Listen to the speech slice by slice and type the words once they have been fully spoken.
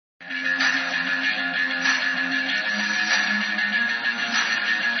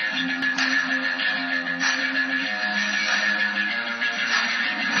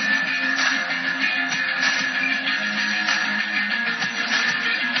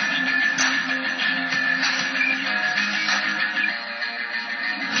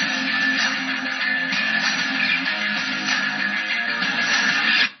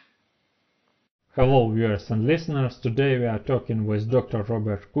Hello viewers and listeners, today we are talking with Dr.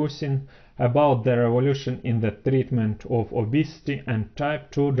 Robert Cucin about the revolution in the treatment of obesity and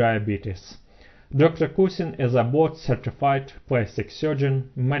type 2 diabetes. Dr. Cucin is a board-certified plastic surgeon,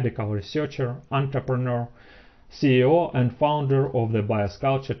 medical researcher, entrepreneur, CEO and founder of the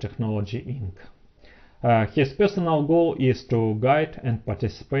Biosculpture Technology Inc. His personal goal is to guide and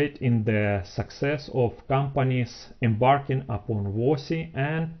participate in the success of companies embarking upon worthy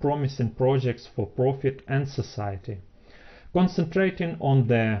and promising projects for profit and society, concentrating on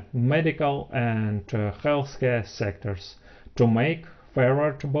the medical and healthcare sectors to make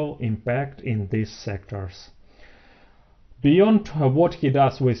favorable impact in these sectors. Beyond what he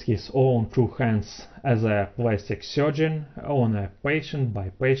does with his own two hands as a plastic surgeon on a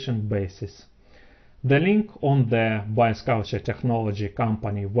patient-by-patient basis. The link on the Biosculpture Technology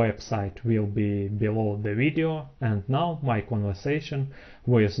Company website will be below the video, and now my conversation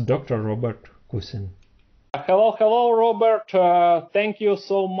with Dr. Robert Cucin. Hello, Robert. Thank you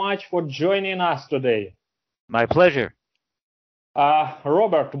so much for joining us today. My pleasure.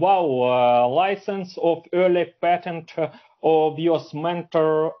 Robert, wow, license of early patent of your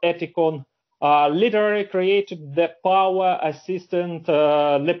mentor Ethicon literally created the power assistant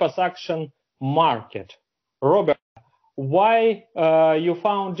liposuction market. Robert, why you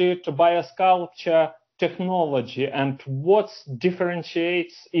founded Biosculpture Technology and what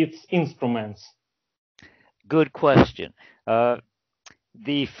differentiates its instruments? Good question.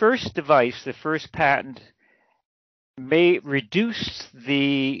 The first device, the first patent, may reduce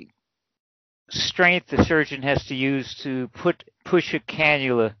the strength the surgeon has to use to push a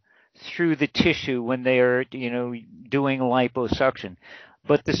cannula through the tissue when they are, doing liposuction.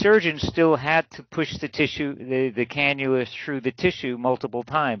 But the surgeon still had to push the cannula through the tissue multiple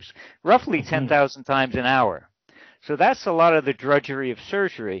times, roughly 10,000 times an hour. So that's a lot of the drudgery of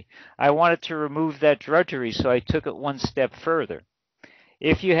surgery. I wanted to remove that drudgery, so I took it one step further.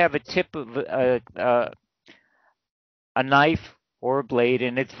 If you have a tip of a knife or a blade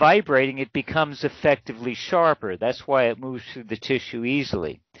and it's vibrating, it becomes effectively sharper. That's why it moves through the tissue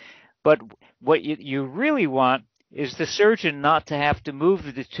easily. But what you really want is the surgeon not to have to move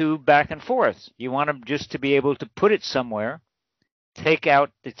the tube back and forth. You want him just to be able to put it somewhere, take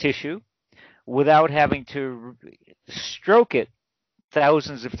out the tissue, without having to stroke it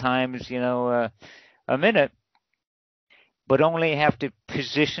thousands of times, a minute, but only have to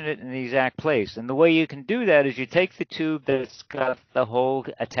position it in the exact place. And the way you can do that is you take the tube that's got the hole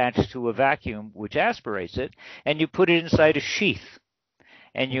attached to a vacuum, which aspirates it, and you put it inside a sheath.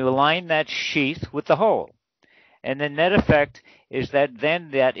 And you align that sheath with the hole. And the net effect is that then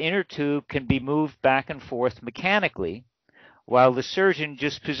that inner tube can be moved back and forth mechanically while the surgeon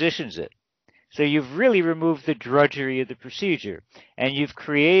just positions it. So you've really removed the drudgery of the procedure, and you've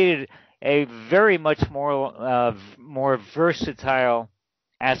created a very much more versatile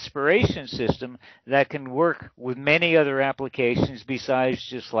aspiration system that can work with many other applications besides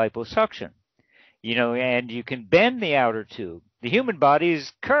just liposuction. And you can bend the outer tube. The human body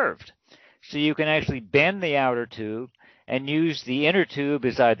is curved. So you can actually bend the outer tube and use the inner tube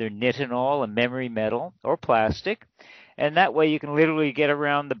as either nitinol, a memory metal, or plastic. And that way you can literally get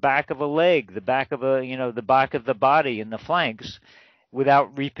around the back of a leg, the back of the back of the body and the flanks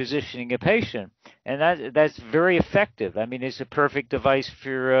without repositioning a patient. And that's very effective. I mean, it's a perfect device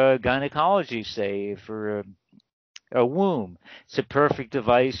for gynecology, say, for a womb. It's a perfect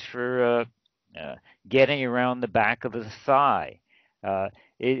device for getting around the back of the thigh.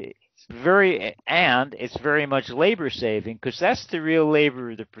 It's very much labor saving because that's the real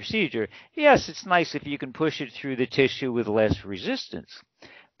labor of the procedure. Yes, it's nice if you can push it through the tissue with less resistance.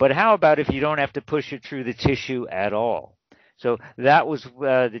 But how about if you don't have to push it through the tissue at all? So that was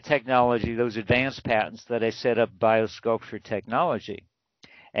the technology, those advanced patents that I set up Biosculpture Technology.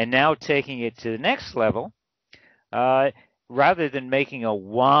 And now taking it to the next level, rather than making a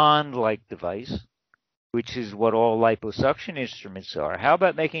wand-like device, which is what all liposuction instruments are. How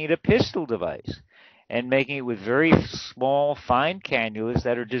about making it a pistol device and making it with very small, fine cannulas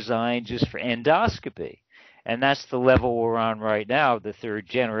that are designed just for endoscopy? And that's the level we're on right now, the third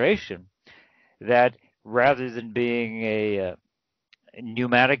generation, that rather than being a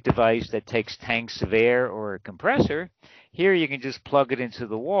pneumatic device that takes tanks of air or a compressor, here you can just plug it into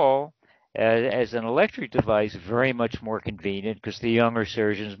the wall as an electric device, very much more convenient because the younger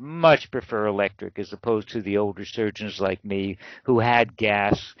surgeons much prefer electric as opposed to the older surgeons like me who had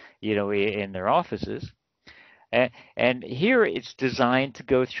gas, in their offices. And here it's designed to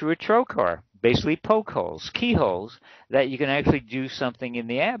go through a trocar, basically poke holes, keyholes, that you can actually do something in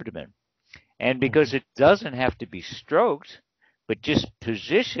the abdomen. And because it doesn't have to be stroked, but just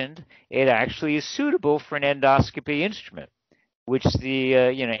positioned, it actually is suitable for an endoscopy instrument, which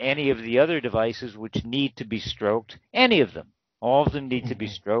any of the other devices which need to be stroked, any of them, all of them need to be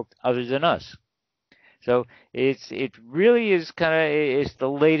stroked other than us. So it really is it's the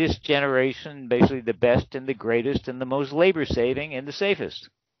latest generation, basically the best and the greatest and the most labor saving and the safest.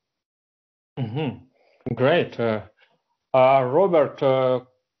 Great. Robert,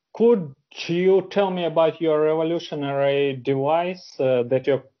 could you tell me about your revolutionary device that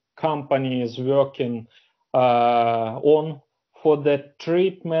your company is working on for the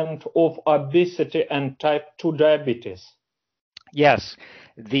treatment of obesity and type 2 diabetes? Yes.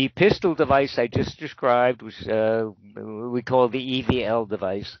 The pistol device I just described, which we call the EVL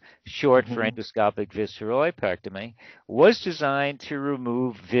device, short for endoscopic visceral lipectomy, was designed to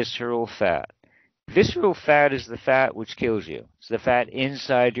remove visceral fat. Visceral fat is the fat which kills you. It's the fat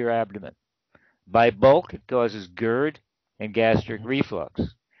inside your abdomen. By bulk, it causes GERD and gastric reflux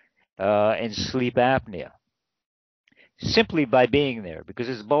and sleep apnea. Simply by being there, because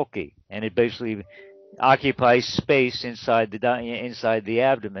it's bulky and it basically occupies space inside the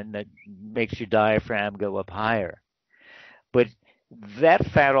abdomen that makes your diaphragm go up higher. But that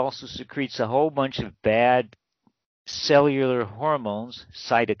fat also secretes a whole bunch of bad cellular hormones,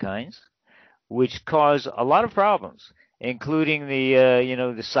 cytokines, which cause a lot of problems, including the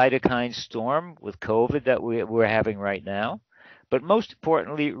cytokine storm with COVID that we're having right now, but most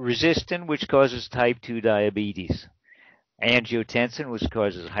importantly, resistin, which causes type 2 diabetes, angiotensin, which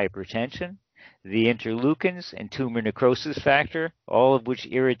causes hypertension, the interleukins and tumor necrosis factor, all of which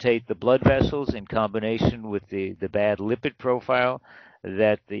irritate the blood vessels in combination with the bad lipid profile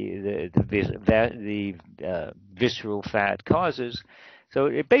that the visceral fat causes. So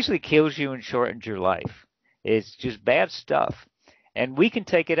it basically kills you and shortens your life. It's just bad stuff. And we can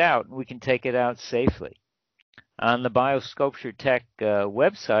take it out, and we can take it out safely. On the Biosculpture Tech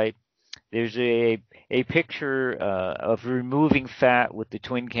website, there's a picture of removing fat with the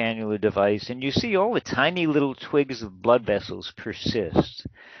twin cannula device, and you see all the tiny little twigs of blood vessels persist.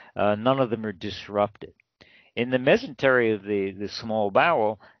 None of them are disrupted. In the mesentery of the small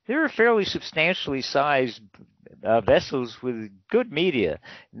bowel, there are fairly substantially sized vessels with good media,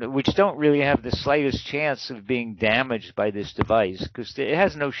 which don't really have the slightest chance of being damaged by this device because it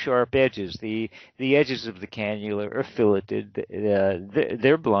has no sharp edges. The edges of the cannula are filleted.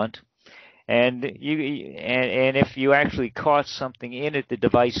 They're blunt. And if you actually caught something in it, the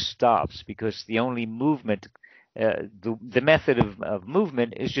device stops because the only movement, the method of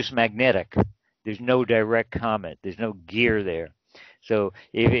movement is just magnetic. There's no direct comment. There's no gear there. So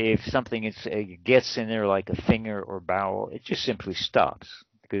if something gets in there like a finger or bowel, it just simply stops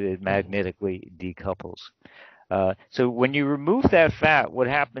because it magnetically decouples. So when you remove that fat, what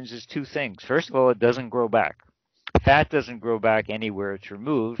happens is two things. First of all, it doesn't grow back. Fat doesn't grow back anywhere it's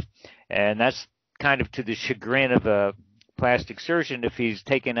removed, and that's kind of to the chagrin of a plastic surgeon if he's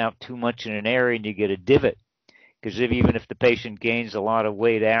taken out too much in an area and you get a divot. Because even if the patient gains a lot of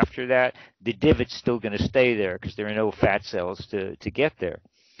weight after that, the divot's still going to stay there because there are no fat cells to get there.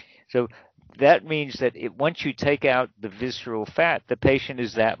 So that means that once you take out the visceral fat, the patient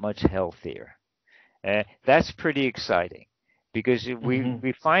is that much healthier. That's pretty exciting because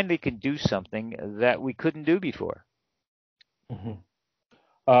we finally can do something that we couldn't do before.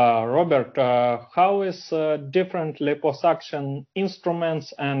 Robert, how is different liposuction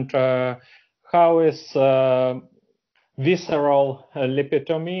instruments and how is visceral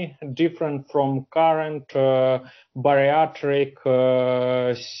lipectomy different from current bariatric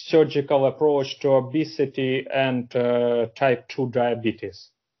surgical approach to obesity and type 2 diabetes?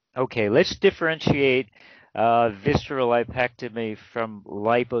 Okay, let's differentiate visceral lipectomy from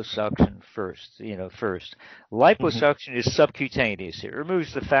liposuction first. Liposuction is subcutaneous. It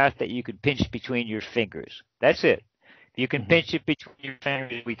removes the fat that you can pinch between your fingers. That's it. If you can pinch it between your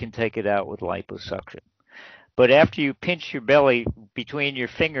fingers, we can take it out with liposuction. But after you pinch your belly between your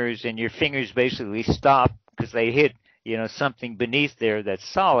fingers and your fingers basically stop because they hit something beneath there that's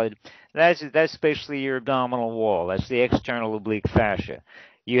solid, that's basically your abdominal wall. That's the external oblique fascia.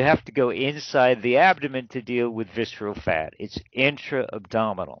 You have to go inside the abdomen to deal with visceral fat. It's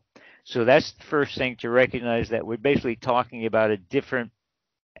intra-abdominal. So that's the first thing to recognize, that we're basically talking about a different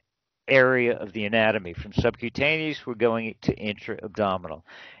area of the anatomy. From subcutaneous, we're going to intra-abdominal.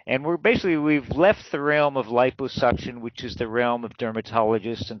 And we've left the realm of liposuction, which is the realm of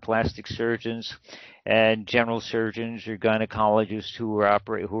dermatologists and plastic surgeons and general surgeons or gynecologists who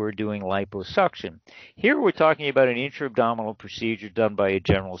are doing liposuction. Here we're talking about an intra-abdominal procedure done by a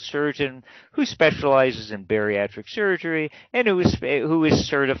general surgeon who specializes in bariatric surgery and who is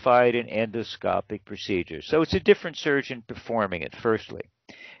certified in endoscopic procedures. So it's a different surgeon performing it, firstly.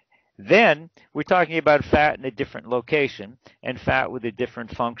 Then we're talking about fat in a different location and fat with a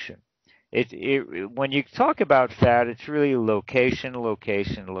different function. When you talk about fat, it's really location,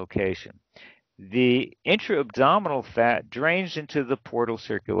 location, location. The intra-abdominal fat drains into the portal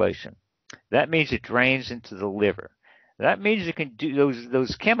circulation. That means it drains into the liver. That means it can do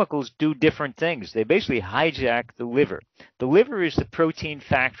those chemicals do different things. They basically hijack the liver. The liver is the protein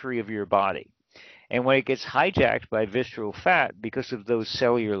factory of your body. And when it gets hijacked by visceral fat because of those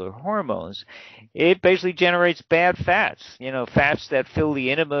cellular hormones, it basically generates bad fats, fats that fill the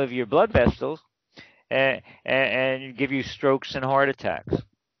intima of your blood vessels and give you strokes and heart attacks.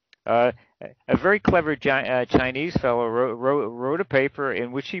 A very clever Chinese fellow wrote a paper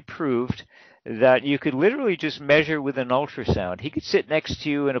in which he proved that you could literally just measure with an ultrasound. He could sit next to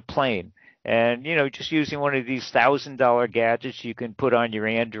you in a plane and, just using one of these $1,000 gadgets you can put on your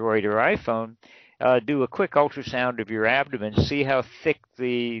Android or iPhone, do a quick ultrasound of your abdomen, see how thick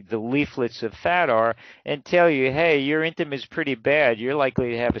the leaflets of fat are, and tell you, hey, your intima is pretty bad. You're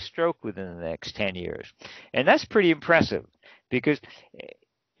likely to have a stroke within the next 10 years. And that's pretty impressive, because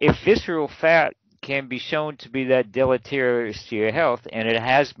if visceral fat can be shown to be that deleterious to your health, and it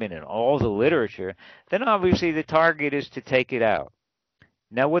has been in all the literature, then obviously the target is to take it out.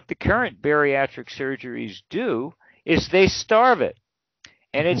 Now, what the current bariatric surgeries do is they starve it.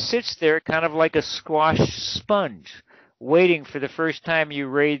 And it sits there kind of like a squash sponge, waiting for the first time you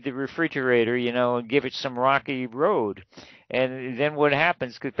raid the refrigerator, and give it some rocky road. And then what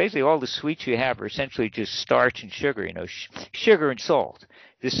happens, because basically all the sweets you have are essentially just starch and sugar, sugar and salt.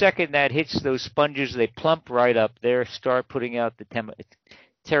 The second that hits those sponges, they plump right up there, start putting out the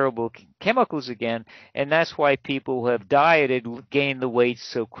terrible chemicals again, and that's why people who have dieted gain the weight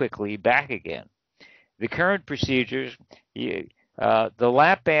so quickly back again. The current procedures, the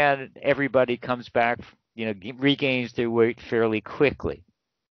lap band, everybody comes back, regains their weight fairly quickly.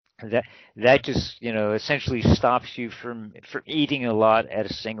 That just, essentially stops you from eating a lot at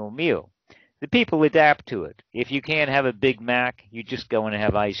a single meal. The people adapt to it. If you can't have a Big Mac, you just go and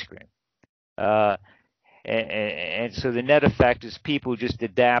have ice cream. And so the net effect is people just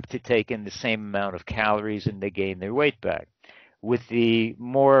adapt to taking the same amount of calories and they gain their weight back. With the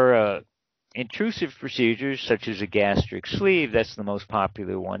more intrusive procedures, such as a gastric sleeve, that's the most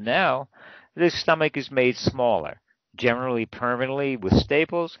popular one now, the stomach is made smaller, generally permanently with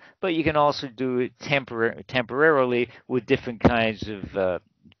staples, but you can also do it temporarily with different kinds of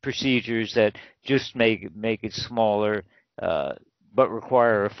procedures that just make it smaller, but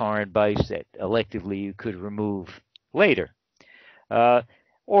require a foreign bite that electively you could remove later.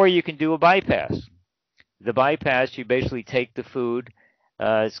 Or you can do a bypass. The bypass, you basically take the food,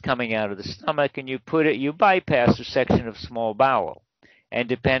 it's coming out of the stomach, and you bypass a section of small bowel. And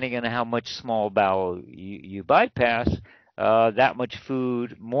depending on how much small bowel you bypass, that much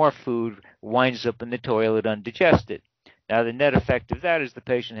food, more food, winds up in the toilet undigested. Now, the net effect of that is the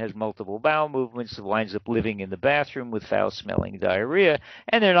patient has multiple bowel movements, winds up living in the bathroom with foul-smelling diarrhea,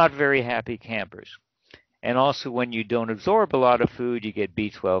 and they're not very happy campers. And also, when you don't absorb a lot of food, you get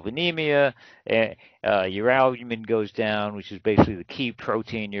B12 anemia, your albumin goes down, which is basically the key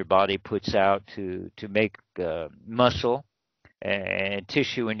protein your body puts out to make muscle and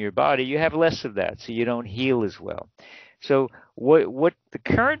tissue in your body. You have less of that, so you don't heal as well. So what the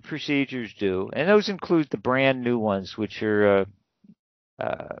current procedures do, and those include the brand new ones, which are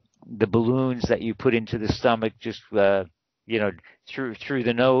the balloons that you put into the stomach just through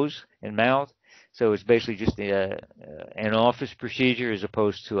the nose and mouth. So it's basically just an office procedure as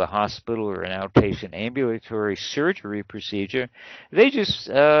opposed to a hospital or an outpatient ambulatory surgery procedure. They just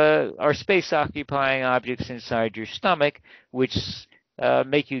are space-occupying objects inside your stomach, which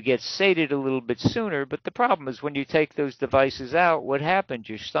make you get sated a little bit sooner. But the problem is when you take those devices out, what happens?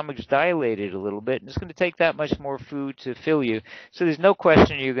 Your stomach's dilated a little bit, and it's going to take that much more food to fill you. So there's no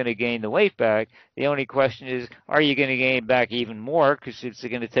question you're going to gain the weight back. The only question is, are you going to gain back even more because it's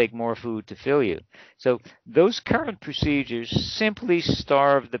going to take more food to fill you? So those current procedures simply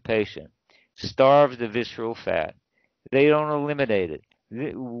starve the patient, starve the visceral fat. They don't eliminate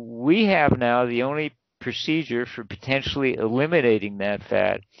it. We have now the only procedure for potentially eliminating that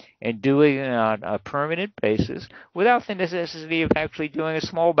fat and doing it on a permanent basis without the necessity of actually doing a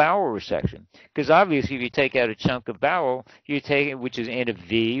small bowel resection. Because obviously, if you take out a chunk of bowel, you're taking, which is in a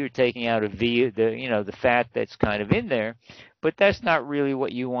V, you're taking out a V, the fat that's kind of in there. But that's not really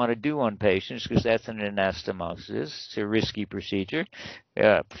what you want to do on patients because that's an anastomosis. It's a risky procedure,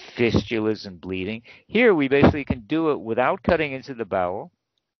 fistulas and bleeding. Here, we basically can do it without cutting into the bowel,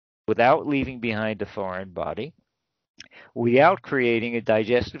 without leaving behind a foreign body, without creating a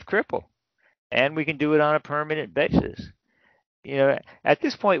digestive cripple. And we can do it on a permanent basis. At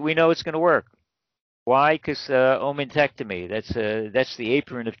this point, we know it's going to work. Why? Because omentectomy, that's the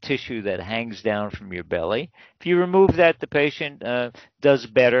apron of tissue that hangs down from your belly. If you remove that, the patient does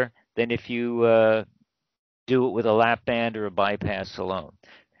better than if you do it with a lap band or a bypass alone.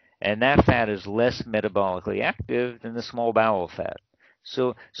 And that fat is less metabolically active than the small bowel fat.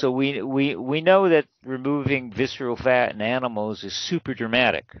 So we know that removing visceral fat in animals is super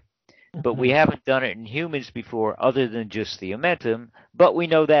dramatic. But we haven't done it in humans before other than just the omentum, but we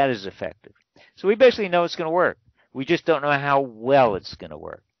know that is effective. So we basically know it's going to work. We just don't know how well it's going to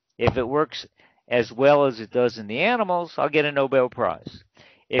work. If it works as well as it does in the animals, I'll get a Nobel Prize.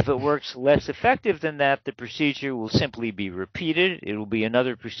 If it works less effective than that, the procedure will simply be repeated. It will be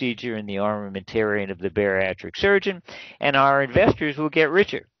another procedure in the armamentarium of the bariatric surgeon, and our investors will get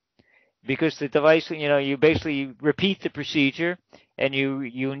richer. Because the device, you basically repeat the procedure, and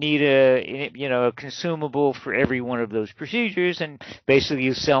you need a consumable for every one of those procedures, and basically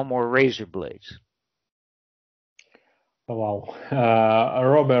you sell more razor blades. Wow,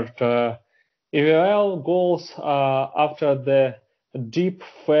 Robert, IVL goes after the deep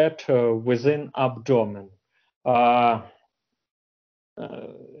fat within abdomen.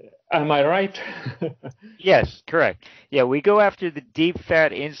 Am I right? Yes, correct. Yeah, we go after the deep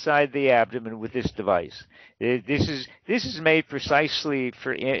fat inside the abdomen with this device. This is made precisely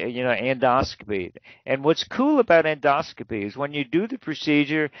for endoscopy. And what's cool about endoscopy is when you do the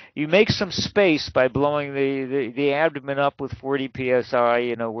procedure, you make some space by blowing the abdomen up with 40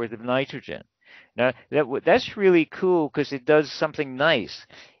 psi, worth of nitrogen. Now that's really cool because it does something nice.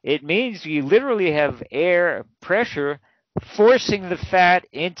 It means you literally have air pressure forcing the fat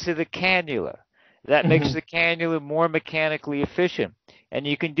into the cannula. That makes the cannula more mechanically efficient. And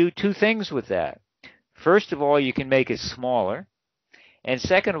you can do two things with that. First of all, you can make it smaller. And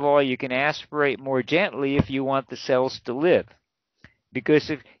second of all, you can aspirate more gently if you want the cells to live.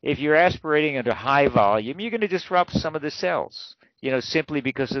 Because if you're aspirating at a high volume, you're going to disrupt some of the cells, simply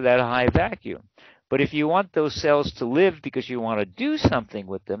because of that high vacuum. But if you want those cells to live because you want to do something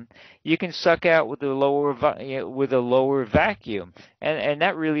with them, you can suck out with a lower vacuum, and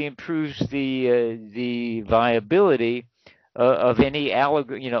that really improves the viability of any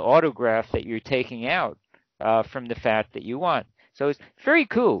autograft that you're taking out from the fat that you want. So it's very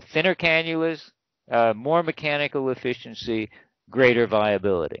cool. Thinner cannulas, more mechanical efficiency, greater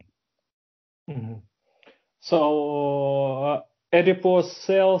viability. Mm-hmm. So adipose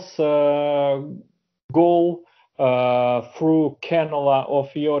cells go through cannula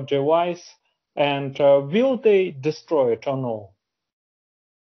of your device, and will they destroy it or no?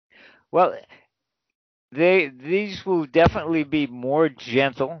 Well, these will definitely be more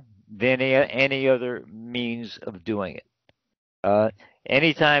gentle than any other means of doing it.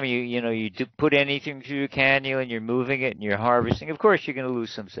 Anytime you put anything through your cannula and you're moving it and you're harvesting, of course you're going to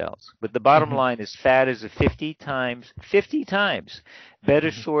lose some cells. But the bottom line is fat is a 50 times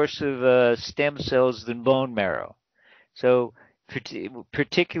better source of stem cells than bone marrow. So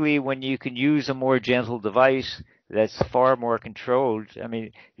particularly when you can use a more gentle device that's far more controlled. I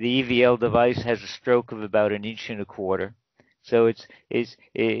mean, the EVL device has a stroke of about 1.25 inches. So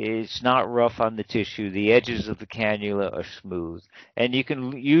it's not rough on the tissue. The edges of the cannula are smooth. And you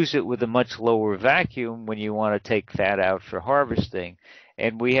can use it with a much lower vacuum when you want to take fat out for harvesting.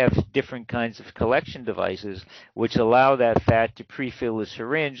 And we have different kinds of collection devices which allow that fat to pre-fill the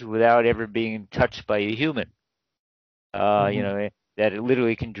syringe without ever being touched by a human. That it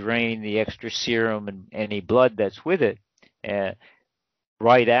literally can drain the extra serum and any blood that's with it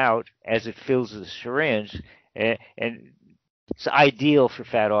right out as it fills the syringe. And it's ideal for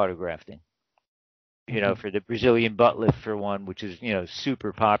fat autografting, for the Brazilian butt lift for one, which is,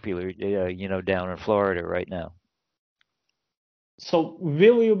 super popular, down in Florida right now. So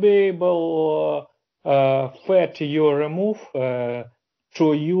will you be able fat you remove to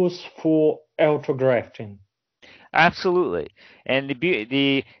use for autografting? Absolutely. And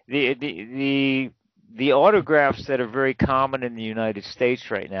the autografts that are very common in the United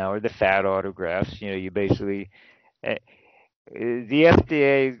States right now are the fat autografts. You basically the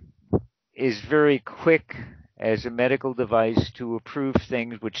FDA is very quick as a medical device to approve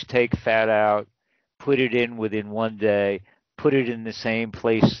things which take fat out, put it in within 1 day, put it in the same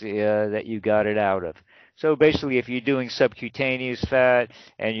place that you got it out of. So basically, if you're doing subcutaneous fat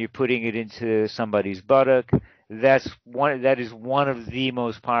and you're putting it into somebody's buttock, that is one of the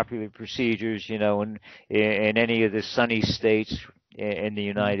most popular procedures, in any of the sunny states in the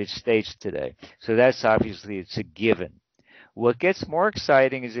United States today. So that's obviously, it's a given. What gets more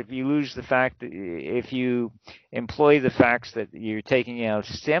exciting is if you employ the facts that you're taking out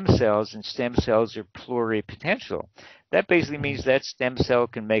stem cells, and stem cells are pluripotential. That basically means that stem cell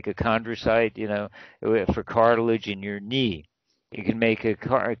can make a chondrocyte, for cartilage in your knee. It can make a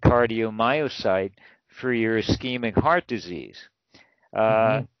cardiomyocyte for your ischemic heart disease.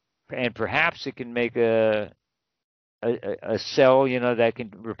 And perhaps it can make a cell, that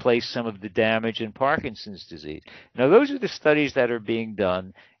can replace some of the damage in Parkinson's disease. Now, those are the studies that are being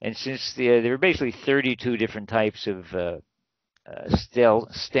done, and since there are basically 32 different types of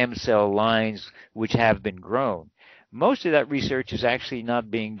stem cell lines which have been grown, most of that research is actually not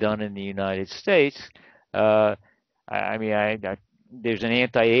being done in the United States. There's an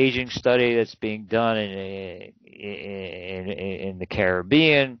anti-aging study that's being done in the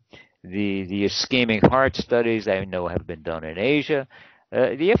Caribbean. The ischemic heart studies I know have been done in Asia.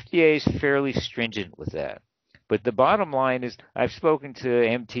 The FDA is fairly stringent with that. But the bottom line is, I've spoken to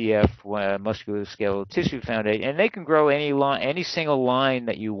MTF, Musculoskeletal Tissue Foundation, and they can grow any single line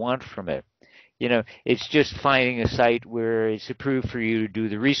that you want from it. It's just finding a site where it's approved for you to do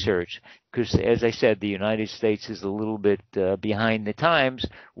the research. Because, as I said, the United States is a little bit behind the times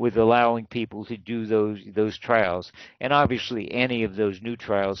with allowing people to do those trials. And obviously, any of those new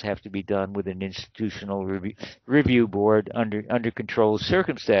trials have to be done with an institutional review board under controlled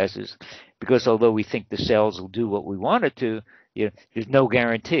circumstances. Because although we think the cells will do what we want it to, there's no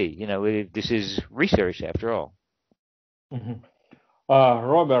guarantee. This is research after all.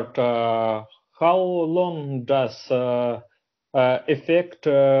 Robert, how long does effect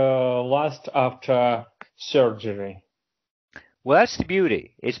last after surgery? Well, that's the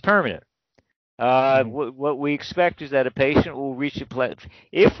beauty. It's permanent. What we expect is that a patient will reach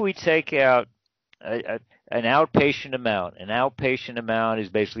if we take out an outpatient amount. An outpatient amount is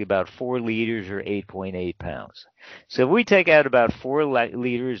basically about 4 liters or 8.8 pounds. So if we take out about 4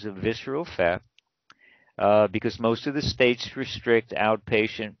 liters of visceral fat, because most of the states restrict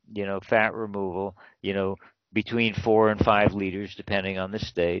outpatient, fat removal, between 4 and 5 liters, depending on the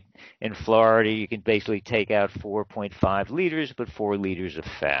state. In Florida, you can basically take out 4.5 liters, but 4 liters of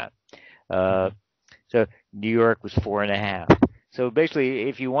fat. So New York was 4.5. So basically,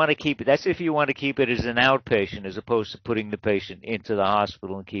 if you want to keep it, that's if you want to keep it as an outpatient, as opposed to putting the patient into the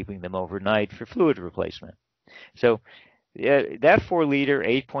hospital and keeping them overnight for fluid replacement. So that 4 liter,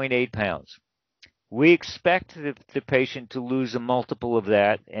 8.8 pounds. We expect the patient to lose a multiple of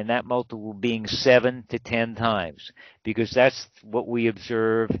that, and that multiple being 7 to 10 times, because that's what we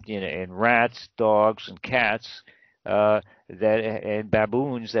observed in rats, dogs, and cats, and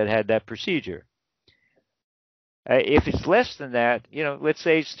baboons that had that procedure. If it's less than that, let's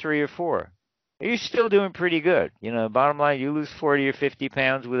say it's 3 or 4, you're still doing pretty good. Bottom line, you lose 40 or 50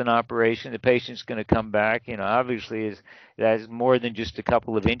 pounds with an operation, the patient's going to come back. Obviously, that's more than just a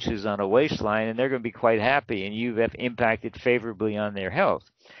couple of inches on a waistline, and they're going to be quite happy, and you have impacted favorably on their health.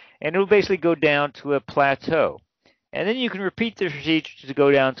 And it'll basically go down to a plateau. And then you can repeat the procedure to go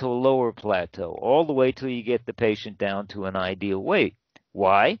down to a lower plateau, all the way till you get the patient down to an ideal weight.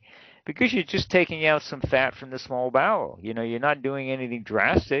 Why? Because you're just taking out some fat from the small bowel. You're not doing anything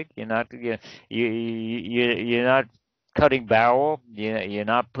drastic. You're not cutting bowel. You're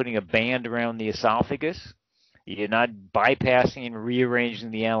not putting a band around the esophagus. You're not bypassing and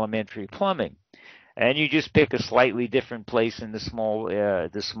rearranging the alimentary plumbing. And you just pick a slightly different place in the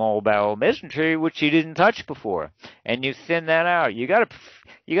small bowel mesentery, which you didn't touch before, and you thin that out. You got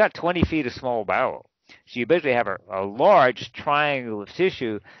 20 feet of small bowel. So you basically have a large triangle of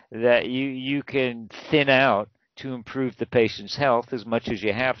tissue that you can thin out to improve the patient's health as much as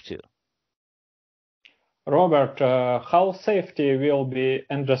you have to. Robert, how safety will be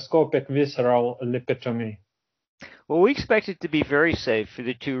endoscopic visceral lipectomy? Well, we expect it to be very safe for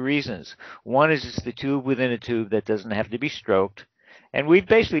the 2 reasons. One is it's the tube within a tube that doesn't have to be stroked. And we've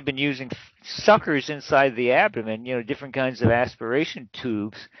basically been using suckers inside the abdomen, different kinds of aspiration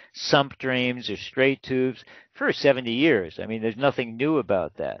tubes, sump drains or straight tubes, for 70 years. There's nothing new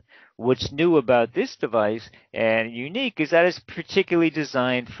about that. What's new about this device and unique is that it's particularly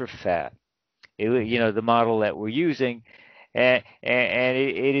designed for fat. The model that we're using, and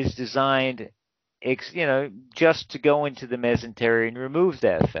it is designed just to go into the mesentery and remove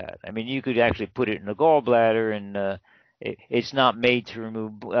that fat. I mean, you could actually put it in a gallbladder, and it's not made to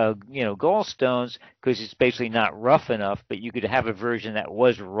remove, gallstones, because it's basically not rough enough. But you could have a version that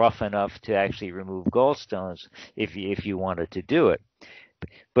was rough enough to actually remove gallstones if you wanted to do it.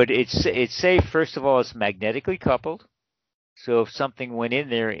 But it's safe. First of all, it's magnetically coupled. So if something went in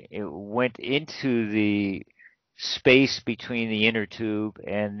there, it went into the space between the inner tube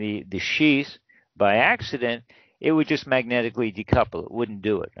and the sheath by accident, it would just magnetically decouple. It wouldn't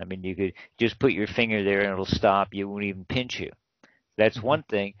do it. I mean, you could just put your finger there and it'll stop. You won't even pinch you. That's one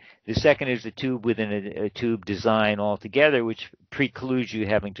thing. The second is the tube within a tube design altogether, which precludes you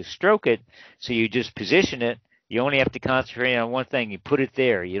having to stroke it. So you just position it. You only have to concentrate on one thing. You put it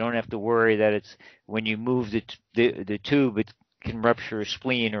there. You don't have to worry that it's when you move the tube, it can rupture a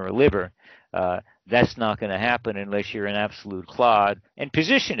spleen or a liver. That's not going to happen unless you're an absolute clod. And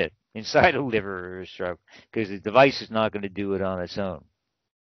position it inside a liver or a stroke, because the device is not going to do it on its own.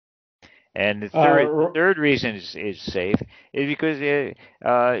 And the third reason is safe is because,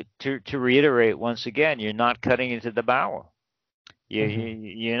 to reiterate once again, you're not cutting into the bowel.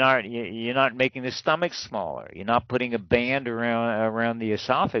 You're not making the stomach smaller. You're not putting a band around the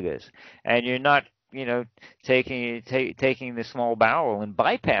esophagus, and you're not taking the small bowel and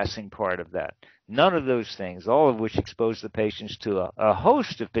bypassing part of that. None of those things, all of which expose the patients to a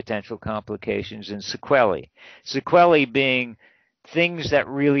host of potential complications and sequelae. Sequelae being things that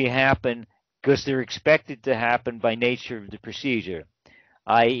really happen because they're expected to happen by nature of the procedure,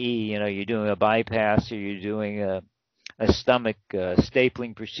 i.e., you're doing a bypass or you're doing a stomach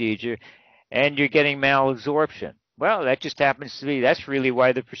stapling procedure, and you're getting malabsorption. Well, that just happens to be, that's really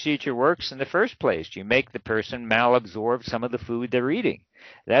why the procedure works in the first place. You make the person malabsorb some of the food they're eating.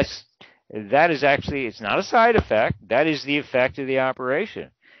 That is actually, it's not a side effect. That is the effect of the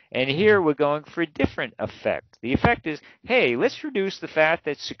operation. And here we're going for a different effect. The effect is, hey, let's reduce the fat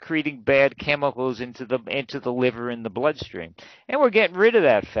that's secreting bad chemicals into the liver and the bloodstream. And we're getting rid of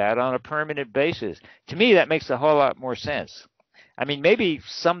that fat on a permanent basis. To me, that makes a whole lot more sense. I mean, maybe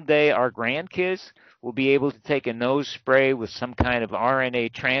someday our grandkids will be able to take a nose spray with some kind of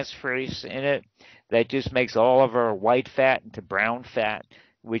RNA transferase in it that just makes all of our white fat into brown fat,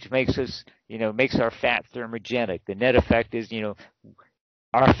 which makes us, makes our fat thermogenic. The net effect is,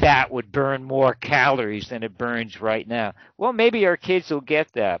 our fat would burn more calories than it burns right now. Well, maybe our kids will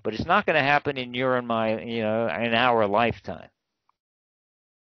get that, but it's not going to happen in your and my, in our lifetime.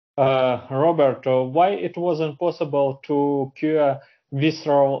 Robert, why it wasn't possible to cure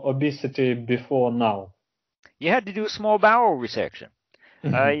visceral obesity before now? You had to do a small bowel resection.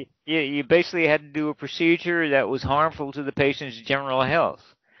 You basically had to do a procedure that was harmful to the patient's general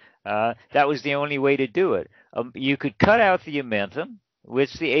health. That was the only way to do it. You could cut out the omentum,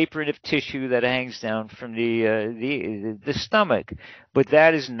 which is the apron of tissue that hangs down from the stomach, but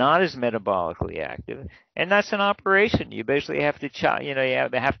that is not as metabolically active, and that's an operation. You basically have to you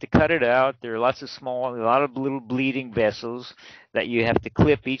have to cut it out. There are a lot of little bleeding vessels that you have to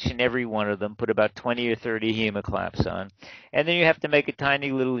clip each and every one of them, put about 20 or 30 hemoclaps on, and then you have to make a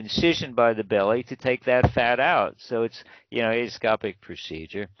tiny little incision by the belly to take that fat out. So it's endoscopic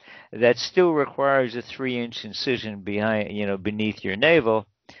procedure that still requires a 3-inch incision beneath your navel.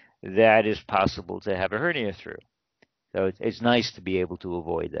 That is possible to have a hernia through. So it's nice to be able to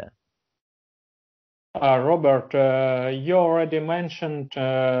avoid that. Robert, you already mentioned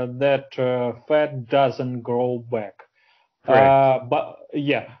that fat doesn't grow back.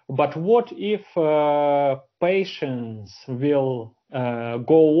 But what if patients will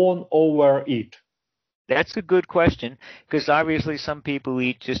go on overeat? That's a good question, because obviously some people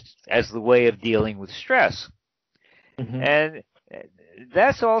eat just as the way of dealing with stress. And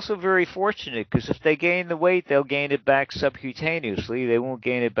that's also very fortunate, because if they gain the weight, they'll gain it back subcutaneously. They won't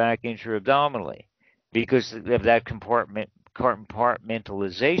gain it back intraabdominally because of that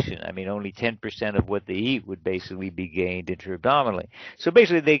compartmentalization. I mean, only 10% of what they eat would basically be gained intraabdominally. So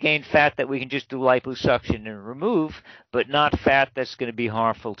basically, they gain fat that we can just do liposuction and remove, but not fat that's going to be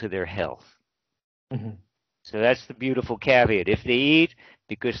harmful to their health. So that's the beautiful caveat. If they eat,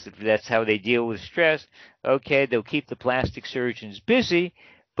 because that's how they deal with stress, okay, they'll keep the plastic surgeons busy,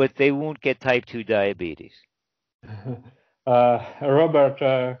 but they won't get type 2 diabetes.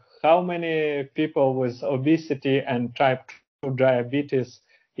 Robert, how many people with obesity and type 2 diabetes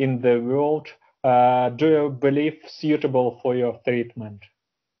in the world do you believe suitable for your treatment?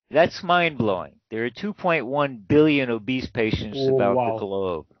 That's mind-blowing. There are 2.1 billion obese patients about the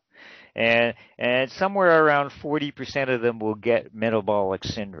globe. And somewhere around 40% of them will get metabolic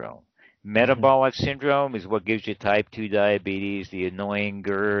syndrome. Metabolic syndrome is what gives you type 2 diabetes, the annoying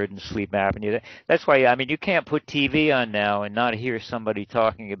GERD and sleep apnea. That's why, I mean, you can't put TV on now and not hear somebody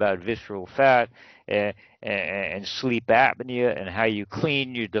talking about visceral fat and sleep apnea and how you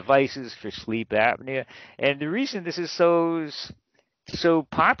clean your devices for sleep apnea. And the reason this is so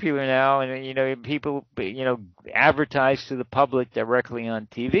popular now, and people advertise to the public directly on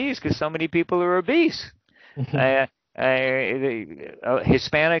TV, is because so many people are obese.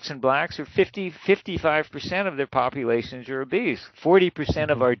 Hispanics and blacks are 55% of their populations are obese. 40%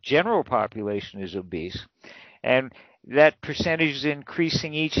 of our general population is obese, and that percentage is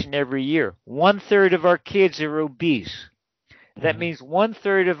increasing each and every year. 1/3 of our kids are obese. That means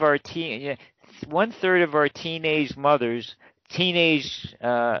 1/3 of our teenage mothers, teenage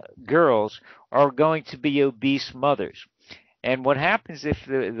girls, are going to be obese mothers. And what happens if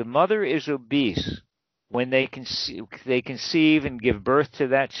the mother is obese? When they conceive and give birth to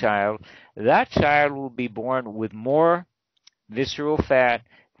that child will be born with more visceral fat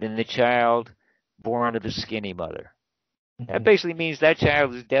than the child born of a skinny mother. That basically means that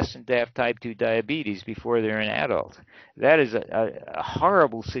child is destined to have type 2 diabetes before they're an adult. That is a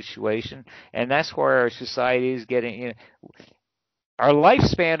horrible situation, and that's where our society is getting. Our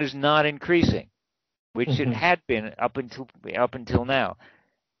lifespan is not increasing, which it had been up until now.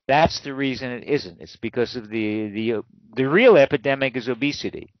 That's the reason it isn't. It's because of the real epidemic is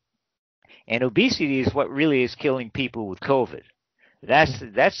obesity. And obesity is what really is killing people with COVID.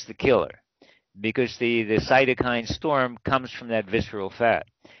 That's the killer, because the cytokine storm comes from that visceral fat.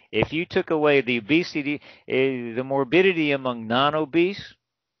 If you took away the obesity, the morbidity among non-obese,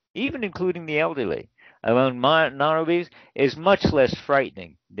 even including the elderly, among non-obese, is much less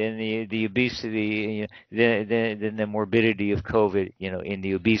frightening than the obesity, than the morbidity of COVID, in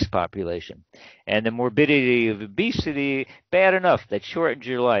the obese population. And the morbidity of obesity, bad enough, that shortens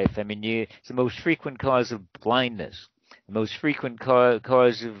your life. I mean, it's the most frequent cause of blindness, the most frequent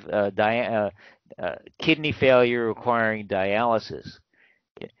cause of kidney failure requiring dialysis.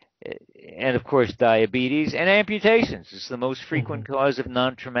 And of course, diabetes and amputations. It's the most frequent cause of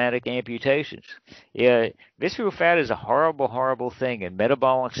non-traumatic amputations. Yeah, visceral fat is a horrible, horrible thing, and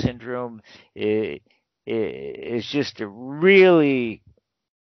metabolic syndrome is just a really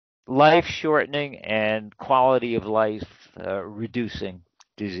life-shortening and quality of life reducing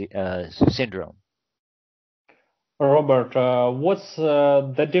syndrome. Robert, what's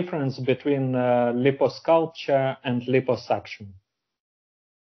the difference between liposculpture and liposuction?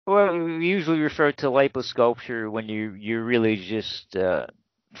 Well, we usually refer to liposculpture when you're really just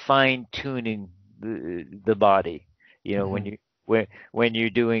fine-tuning the body. When you're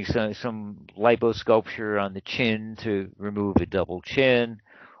doing some liposculpture on the chin to remove a double chin,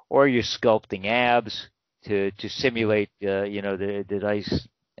 or you're sculpting abs to simulate the nice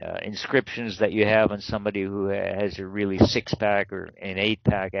inscriptions that you have on somebody who has a really 6-pack or an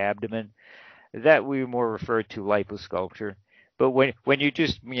 8-pack abdomen. That we more refer to liposculpture. But when you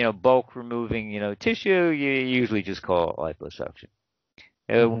just bulk removing tissue, you usually just call it liposuction.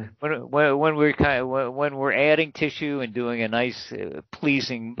 When we're adding tissue and doing a nice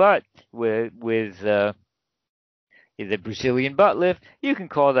pleasing butt with the Brazilian butt lift, you can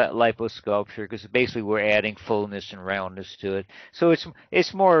call that liposculpture, because basically we're adding fullness and roundness to it. So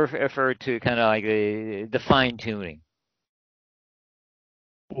it's more referred to kind of like the fine tuning.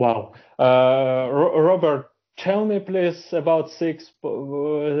 Wow, Robert. Tell me, please, about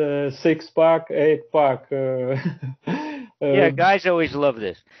 6-pack, 8-pack. Yeah, guys always love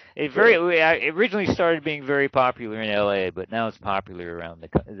this. It originally started being very popular in LA, but now it's popular around the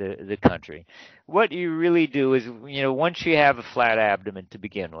country. What you really do is, once you have a flat abdomen to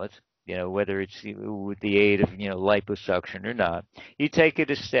begin with, whether it's with the aid of liposuction or not, you take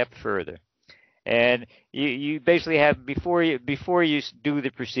it a step further. And you basically have, before you do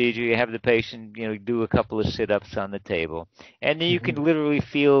the procedure, you have the patient do a couple of sit-ups on the table, and then you can literally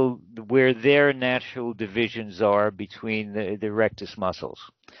feel where their natural divisions are between the rectus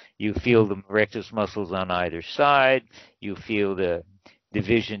muscles. You feel the rectus muscles on either side, you feel the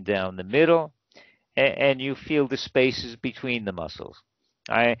division down the middle, and you feel the spaces between the muscles.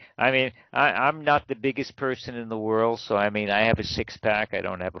 I'm not the biggest person in the world, so I have a 6-pack, I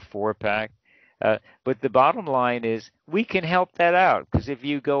don't have a 4-pack. But the bottom line is we can help that out, because if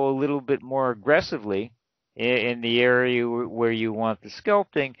you go a little bit more aggressively in the area where you want the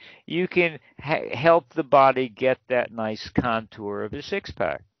sculpting, you can help the body get that nice contour of a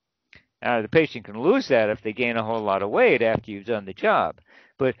 6-pack. Now, the patient can lose that if they gain a whole lot of weight after you've done the job.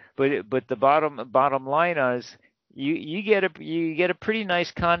 But the bottom line is you get a pretty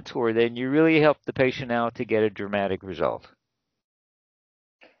nice contour. Then you really help the patient out to get a dramatic result.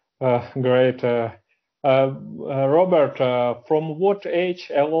 Great. Robert, from what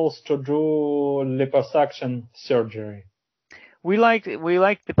age allows to do liposuction surgery? We like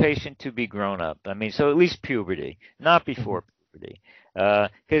the patient to be grown up. I mean, so at least puberty, not before puberty,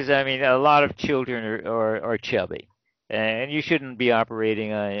 because I mean, a lot of children are chubby, and you shouldn't be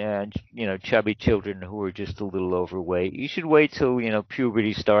operating on chubby children who are just a little overweight. You should wait till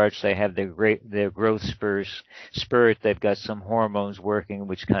puberty starts. They have their growth spurt. They've got some hormones working,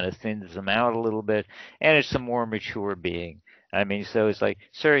 which kind of thins them out a little bit, and it's a more mature being. I mean, so it's like,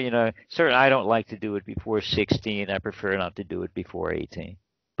 sir, I don't like to do it before 16. I prefer not to do it before 18.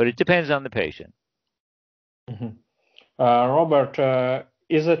 But it depends on the patient. Mhm. Robert,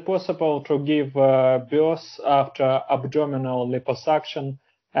 is it possible to give birth after abdominal liposuction?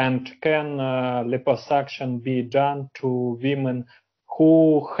 And can liposuction be done to women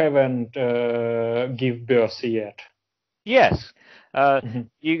who haven't give birth yet? Yes. Mhm.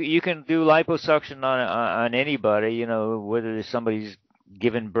 You can do liposuction on anybody, whether somebody's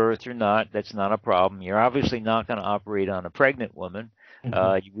given birth or not. That's not a problem. You're obviously not going to operate on a pregnant woman.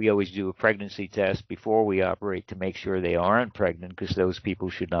 We always do a pregnancy test before we operate to make sure they aren't pregnant, because those people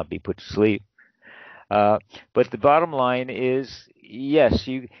should not be put to sleep. But the bottom line is, yes,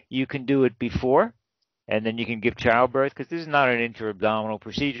 you can do it before, and then you can give childbirth, because this is not an intra-abdominal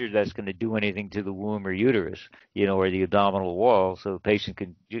procedure that's going to do anything to the womb or uterus, or the abdominal wall. So the patient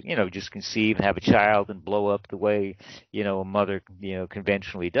can, just conceive and have a child and blow up the way, a mother,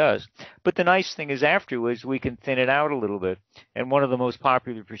 conventionally does. But the nice thing is afterwards we can thin it out a little bit. And one of the most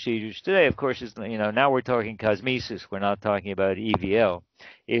popular procedures today, of course, is, now we're talking cosmesis. We're not talking about EVL,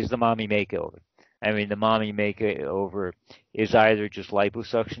 is the mommy makeover. I mean, the mommy makeover is either just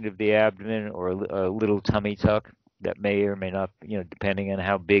liposuction of the abdomen or a little tummy tuck that may or may not, depending on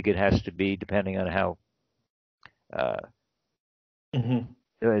how big it has to be, depending on how the one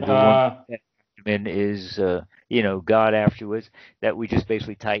abdomen is, got afterwards, that we just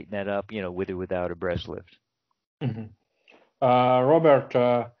basically tighten that up, with or without a breast lift. Robert,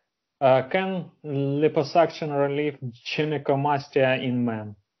 can liposuction relieve gynecomastia in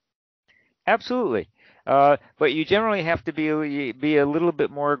men? Absolutely. But you generally have to be a little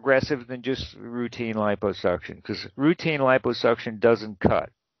bit more aggressive than just routine liposuction, because routine liposuction doesn't cut.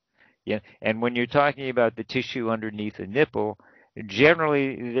 Yeah, and when you're talking about the tissue underneath the nipple,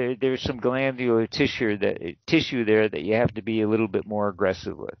 generally there's some glandular tissue there that you have to be a little bit more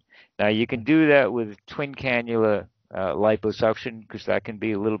aggressive with. Now you can do that with twin cannula liposuction, because that can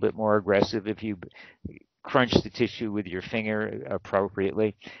be a little bit more aggressive if you crunch the tissue with your finger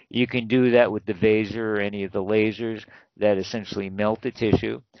appropriately. You can do that with the Vaser or any of the lasers that essentially melt the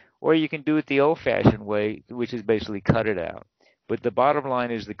tissue, or you can do it the old-fashioned way, which is basically cut it out. But the bottom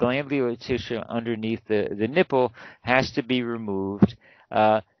line is the glandular tissue underneath the nipple has to be removed.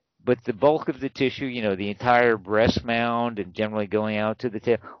 But the bulk of the tissue, the entire breast mound and generally going out to the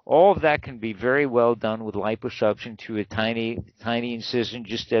tail, all of that can be very well done with liposuction through a tiny incision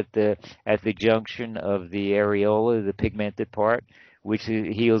just at the junction of the areola, the pigmented part, which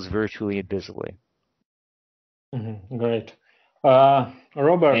heals virtually invisibly. Great.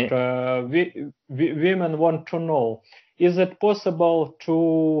 Robert, women want to know, is it possible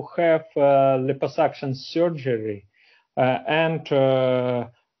to have liposuction surgery and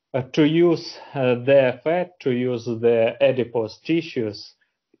to use their fat, to use the adipose tissues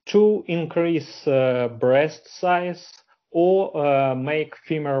to increase breast size or make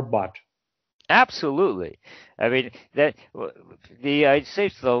femur butt? Absolutely. I mean, I'd say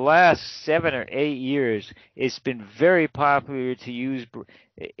for the last 7 or 8 years, it's been very popular to use.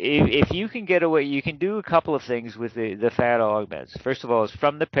 If you can get away, you can do a couple of things with the fat augments. First of all, it's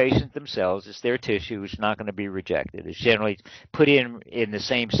from the patient themselves. It's their tissue. It's not going to be rejected. It's generally put in the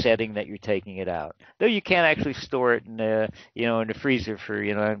same setting that you're taking it out. Though you can't actually store it in the freezer for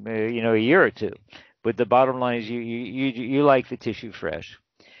a year or two. But the bottom line is you like the tissue fresh.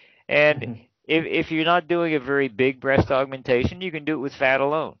 And if you're not doing a very big breast augmentation, you can do it with fat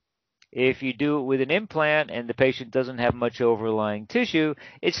alone. If you do it with an implant and the patient doesn't have much overlying tissue,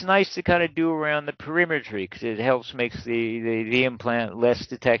 it's nice to kind of do around the perimetry, because it helps makes the implant less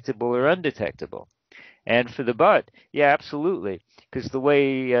detectable or undetectable. And for the butt, yeah, absolutely, because the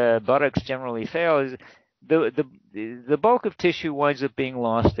way buttocks generally fail is the bulk of tissue winds up being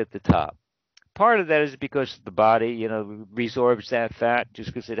lost at the top. Part of that is because the body, resorbs that fat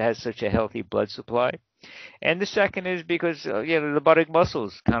just because it has such a healthy blood supply. And the second is because, the buttock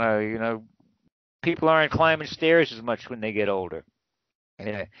muscles kind of, people aren't climbing stairs as much when they get older.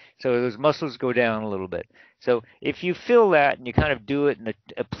 Yeah. So those muscles go down a little bit. So if you fill that and you kind of do it in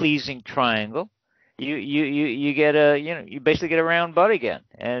a pleasing triangle, you get you basically get a round butt again,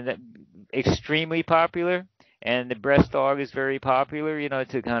 and extremely popular. And the breast dog is very popular,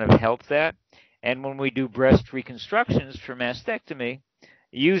 to kind of help that. And when we do breast reconstructions for mastectomy,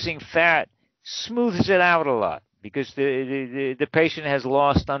 using fat smooths it out a lot because the patient has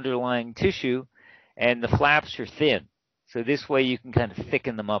lost underlying tissue and the flaps are thin. So this way you can kind of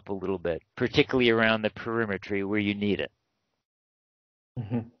thicken them up a little bit, particularly around the perimetry where you need it.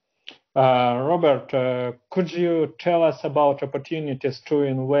 Mm-hmm. Robert, could you tell us about opportunities to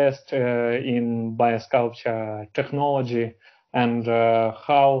invest in biosculpture technology and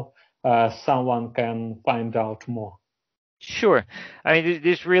how someone can find out more? Sure. I mean,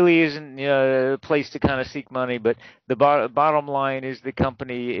 this really isn't a place to kind of seek money, but the bottom line is the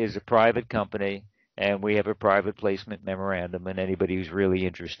company is a private company, and we have a private placement memorandum, and anybody who's really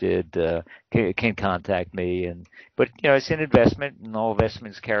interested can contact me. But it's an investment, and all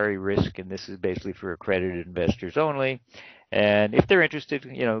investments carry risk, and this is basically for accredited investors only. And if they're interested,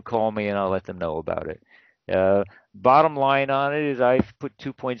 call me, and I'll let them know about it. Bottom line on it is I've put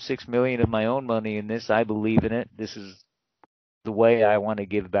 $2.6 million of my own money in this. I believe in it. This is the way I want to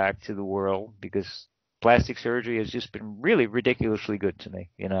give back to the world because plastic surgery has just been really ridiculously good to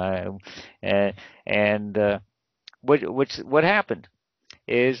me, what happened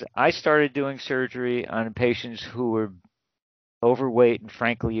is I started doing surgery on patients who were overweight and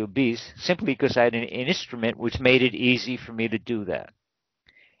frankly obese simply because I had an instrument which made it easy for me to do that.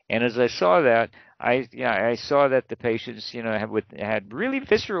 And as I saw that, I saw that the patients, had really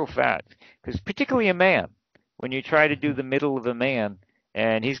visceral fat, because particularly a man, when you try to do the middle of a man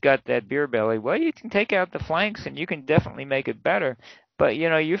and he's got that beer belly, well, you can take out the flanks and you can definitely make it better. But,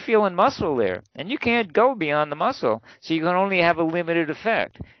 you're feeling muscle there and you can't go beyond the muscle. So you can only have a limited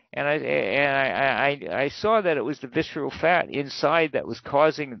effect. And I saw that it was the visceral fat inside that was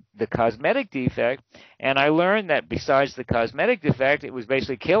causing the cosmetic defect. And I learned that besides the cosmetic defect, it was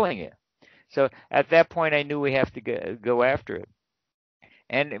basically killing it. So at that point, I knew we have to go after it.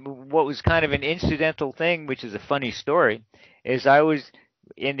 And what was kind of an incidental thing, which is a funny story, is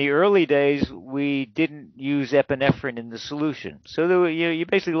in the early days, we didn't use epinephrine in the solution. So you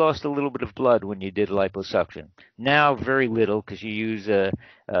basically lost a little bit of blood when you did liposuction. Now, very little, because you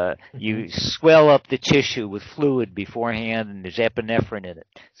swell up the tissue with fluid beforehand, and there's epinephrine in it.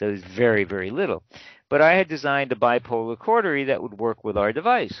 So there's very, very little. But I had designed a bipolar cautery that would work with our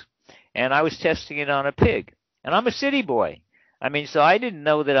device. And I was testing it on a pig. And I'm a city boy. I mean, so I didn't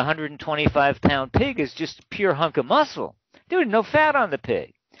know that a 125-pound pig is just a pure hunk of muscle. There was no fat on the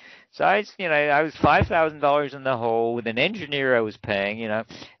pig. So I was $5,000 in the hole with an engineer I was paying,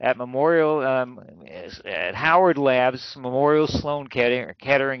 at Memorial, at Howard Labs, Memorial Sloan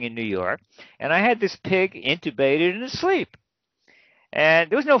Kettering in New York. And I had this pig intubated and asleep. And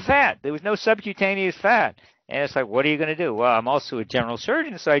there was no fat. There was no subcutaneous fat. And it's like, what are you going to do? Well, I'm also a general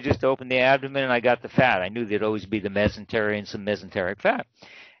surgeon, so I just opened the abdomen and I got the fat. I knew there'd always be the mesenteric and some mesenteric fat.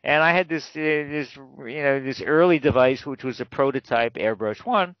 And I had this early device, which was a prototype Airbrush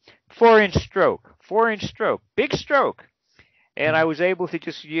 1, 4-inch stroke, big stroke. And I was able to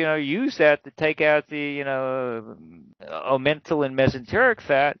just, use that to take out the, omental and mesenteric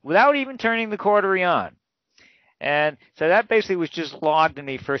fat without even turning the cautery on. And so that basically was just logged to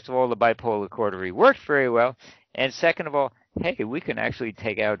me. First of all, the bipolar cautery worked very well. And second of all, hey, we can actually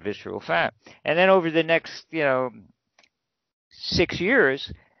take out visceral fat. And then over the next, 6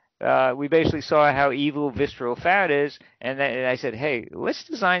 years, we basically saw how evil visceral fat is. And I said, hey, let's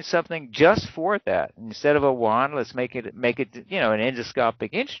design something just for that. Instead of a wand, let's make it, an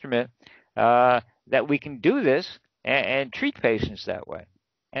endoscopic instrument that we can do this and treat patients that way.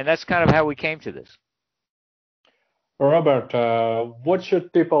 And that's kind of how we came to this. Robert, what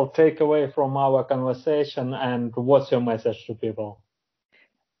should people take away from our conversation, and what's your message to people?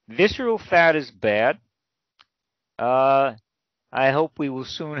 Visceral fat is bad. I hope we will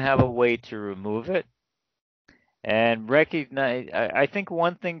soon have a way to remove it. And recognize, I think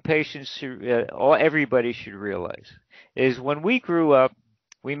one thing everybody should realize is when we grew up,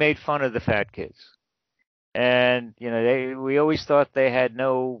 we made fun of the fat kids. And, we always thought they had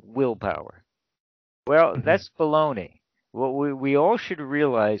no willpower. Well, that's baloney. What we all should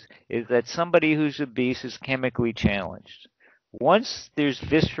realize is that somebody who's obese is chemically challenged. Once there's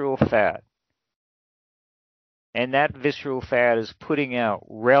visceral fat, and that visceral fat is putting out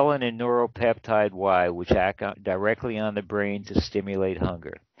relin and neuropeptide Y, which act directly on the brain to stimulate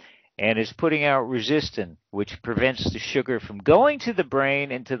hunger, and is putting out resistin, which prevents the sugar from going to the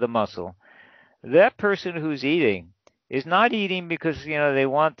brain and to the muscle, that person who's eating is not eating because they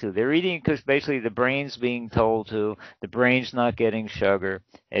want to. They're eating because basically the brain's being told to. The brain's not getting sugar,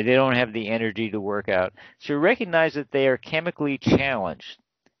 and they don't have the energy to work out. So recognize that they are chemically challenged,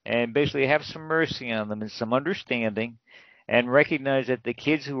 and basically have some mercy on them and some understanding, and recognize that the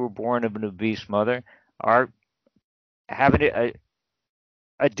kids who were born of an obese mother are having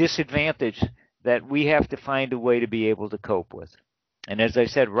a disadvantage that we have to find a way to be able to cope with. And as I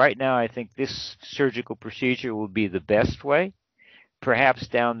said, right now, I think this surgical procedure will be the best way. Perhaps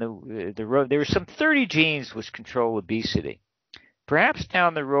down the road, there are some 30 genes which control obesity. Perhaps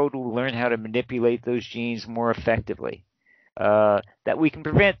down the road, we'll learn how to manipulate those genes more effectively. That we can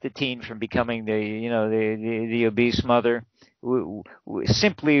prevent the teen from becoming the obese mother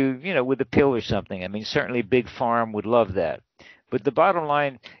simply, with a pill or something. I mean, certainly Big Pharma would love that. But the bottom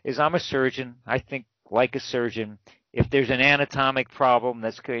line is, I'm a surgeon. I think like a surgeon. If there's an anatomic problem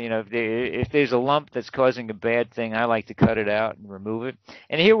if there's a lump that's causing a bad thing, I like to cut it out and remove it.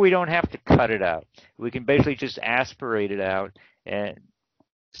 And here we don't have to cut it out. We can basically just aspirate it out, and it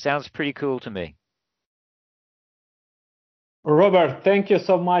sounds pretty cool to me. Robert, thank you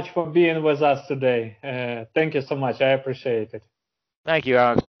so much for being with us today. Thank you so much. I appreciate it. Thank you,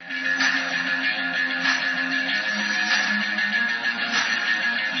 Alex.